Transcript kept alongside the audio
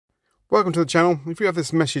Welcome to the channel. If you have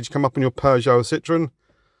this message come up on your Peugeot or Citroen,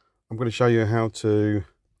 I'm going to show you how to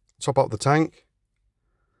top up the tank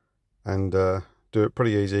and do it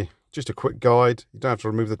pretty easy. Just a quick guide. You don't have to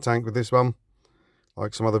remove the tank with this one,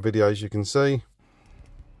 like some other videos you can see.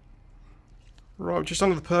 Right, just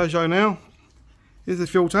under the Peugeot now. Here's the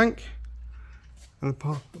fuel tank. And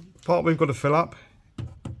the part we've got to fill up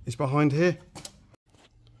is behind here.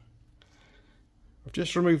 I've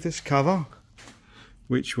just removed this cover,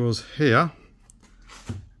 which was here,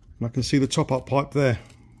 and I can see the top up pipe there,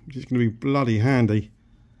 which is going to be bloody handy.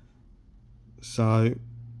 So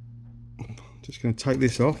I'm just going to take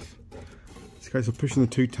this off. It's a case of pushing the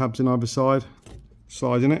two tabs in either side,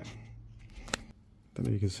 sliding it. Don't know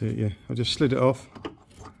if you can see it. Yeah, I just slid it off.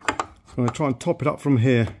 I'm going to try and top it up from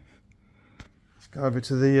here. Let's go over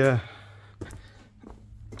to the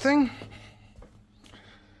thing.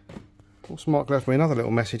 Also, Mark left me another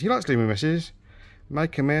little message. He likes leaving me messages.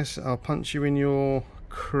 Make a mess, I'll punch you in your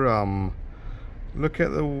crumb. Look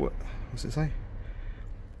at the... what's it say?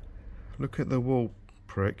 Look at the wall,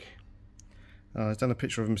 prick. He's done a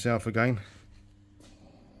picture of himself again.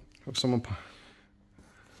 Hope someone...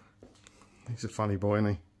 He's a funny boy,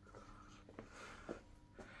 isn't he?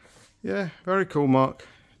 Yeah, very cool, Mark.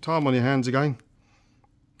 Time on your hands again.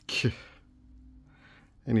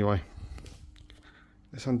 Anyway,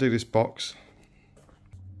 let's undo this box.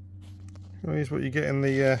 Here's what you get in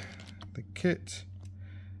the kit.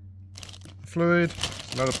 Fluid,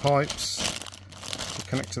 a load of pipes to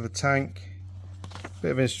connect to the tank, bit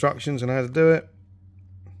of instructions on how to do it.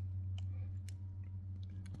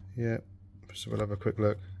 Yeah, so we'll have a quick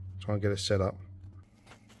look, try and get it set up.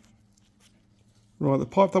 Right, the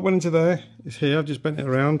pipe that went into there is here. I've just bent it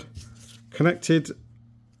around, connected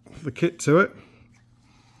the kit to it.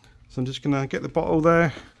 So I'm just going to get the bottle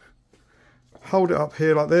there, hold it up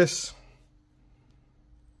here like this,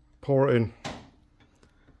 pour it in.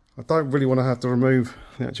 I don't really want to have to remove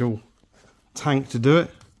the actual tank to do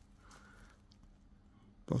it,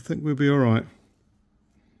 but I think we'll be alright.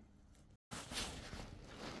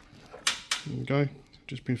 There we go,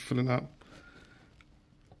 just been filling up,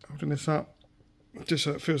 holding this up just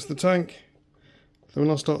so it fills the tank. Then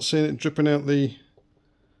when I start seeing it dripping out the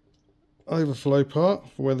overflow part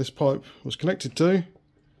for where this pipe was connected to,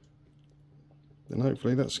 then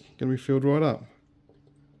hopefully that's going to be filled right up.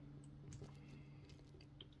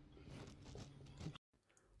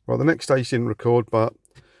 Well, the next stage didn't record, but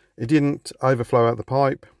it didn't overflow out the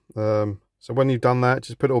pipe. So when you've done that,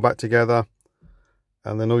 just put it all back together,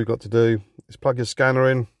 and then all you've got to do is plug your scanner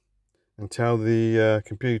in and tell the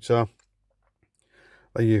computer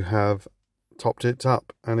that you have topped it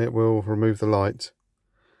up, and it will remove the light.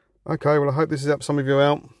 Okay, well, I hope this has helped some of you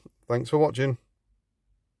out. Thanks for watching.